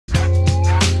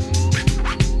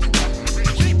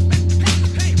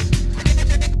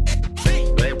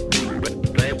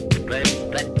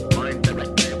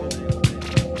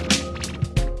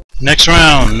Next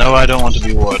round. No, I don't want to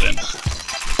be warden.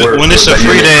 But when it's a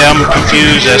free day, I'm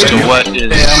confused as to what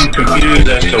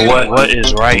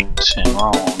is right and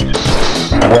wrong.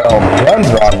 Well, guns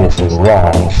are obviously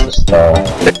wrong, so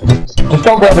just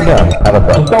don't grab a gun. I don't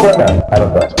know. Just don't grab a gun. I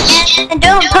don't know. And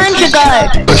don't punch a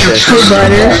guard.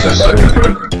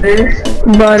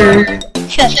 Butter.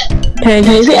 Shut.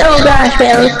 Pancakes. Oh gosh,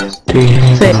 fellas.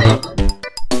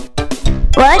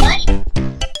 What?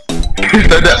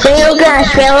 Say oh gosh,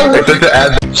 fellas.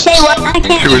 Say what? I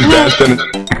can't hear.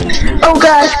 Oh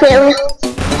gosh, fellas.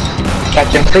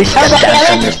 Captain, please step down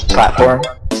from this platform.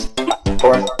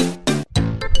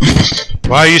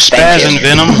 Why are you spazzing,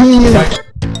 Venom?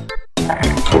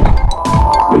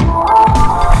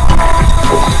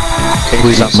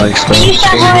 Please not Mike Stone. Can you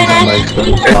stop moving it?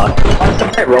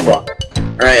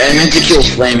 Alright, I meant to kill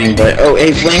Flaming, but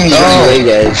hey, Flaming's running away,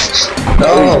 guys.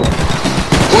 Oh,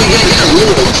 yeah,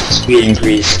 really. Speed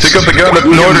increase. Pick up the gun that's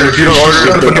in order. If you don't order,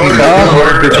 pick up the gun.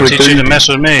 I'll teach you to mess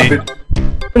with me.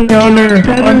 No,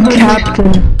 I'm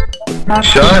captain.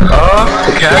 Shut up,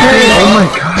 Captain. Oh my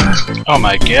god. Oh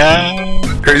my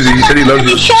god. Crazy, he said he loves you.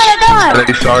 You shot a guard. And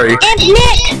he's sorry. And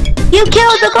Nick, you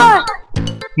killed the guard.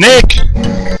 Nick!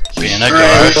 Being a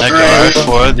guard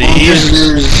for the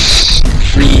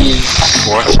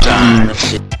fourth time.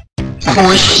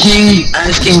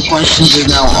 Asking questions is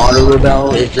now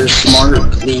auto-rebel. If they're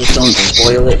smart, please don't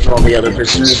spoil it for all the other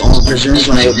prisoners. All the prisoners,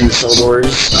 when I open the cell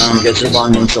doors, go to the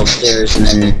bottom and upstairs, and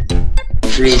then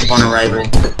freeze upon arrival.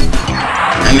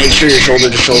 And make sure you're shoulder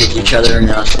to shoulder with each other and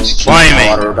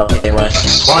auto-rebel.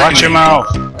 Watch your mouth.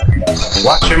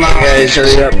 Watch your mouth. Guys,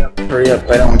 hurry up. Hurry up.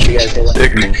 I don't want you guys to let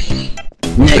Nick,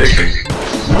 Nick,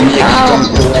 don't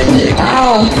delay Nick.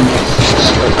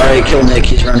 Alright, kill Nick,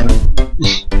 he's running.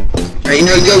 Alright,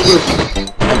 no, go.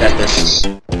 I got this.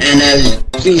 And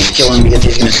please kill him because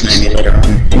he's gonna snipe me later on.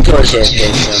 Until it's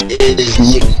AFK, so it is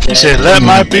Nick. He said, let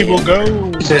my people go.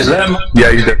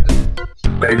 yeah, you did.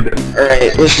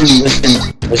 Alright, listen.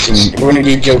 We're gonna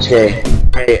do joke day.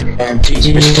 Alright,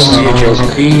 teachers telling me a joke.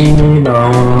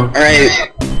 Alright,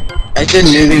 I said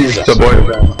moving is The boy.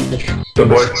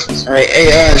 Alright,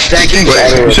 hey, stacking is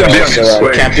auto-rebel, so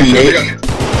Captain Nate.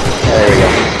 There we go.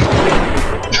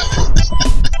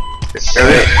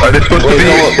 Are they supposed to be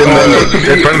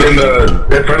in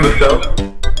front of the cell?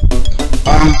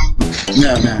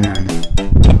 No.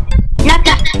 Not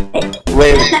that.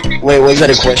 Wait, was that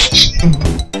a question?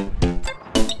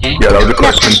 Yeah, that was a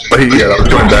question. But that was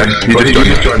joined back. He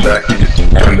just joined back.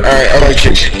 Alright,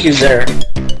 he's there.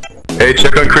 Hey,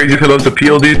 check on Crazy Pillow's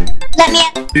appeal, dude. Let me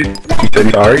up. He said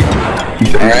sorry.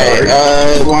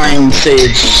 Alright, line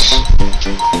Sage.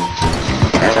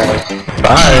 Alright.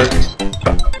 Bye.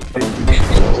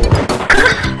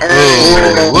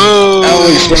 Whoa. I'll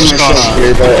explain myself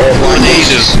here, but line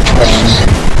Sage.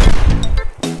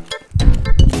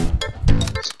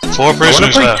 4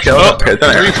 prisoners left. Oh, 3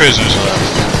 prisoners left.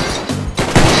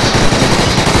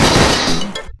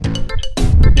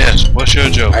 Yes, what's your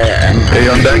joke? Hey,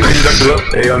 on that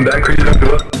Crazy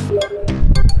Doctor up.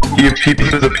 He appealed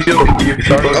his appeal.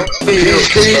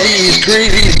 He's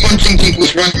crazy, he's punching people,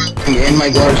 he's running, and my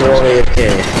guards are all AFK.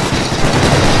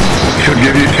 Should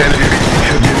give you 10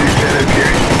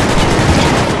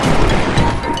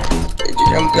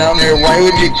 Jump down there, why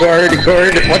would you guard?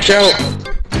 Watch out!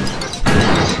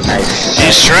 Nice.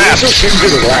 He's trapped. He's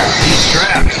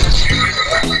trapped.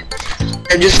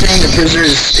 I'm just saying the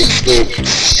prisoners escaped,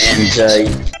 and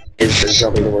it's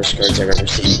probably the worst cards I've ever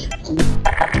seen.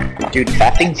 Dude,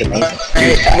 that thing's amazing.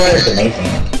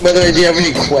 By the way, do you have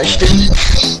any questions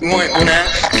you want to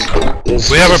ask?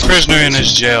 We have a prisoner in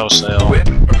his jail cell.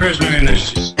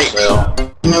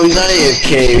 No, he's not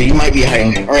AFK, he might be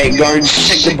hiding. Alright, guards,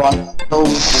 check the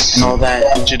bottles and all that.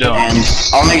 What you doing? And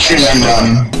I'll make sure none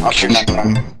run.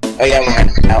 Oh yeah, we're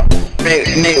running out.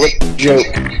 Nate, what's the joke?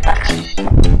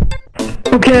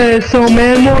 Okay, so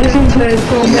man walks in today,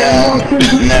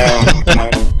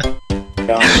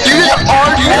 No.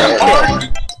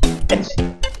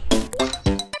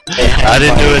 I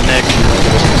didn't do it, Nick.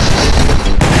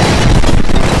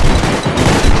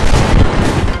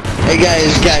 Hey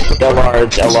guys, LR,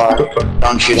 it's LR.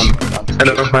 Don't shoot him. I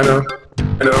know.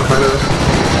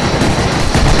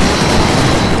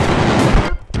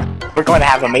 We're going to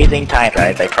have amazing time,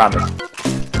 guys, I promise.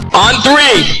 On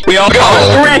 3! We all go!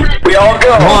 On 3! We all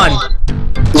go! 1,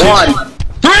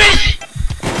 3!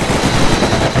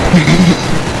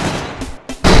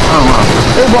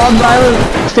 The Bob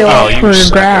Violet still up for the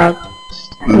grab.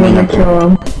 I'm gonna kill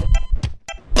him.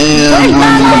 You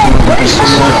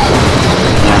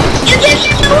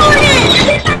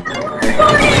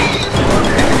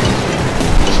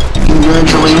get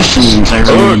Congratulations, I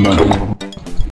really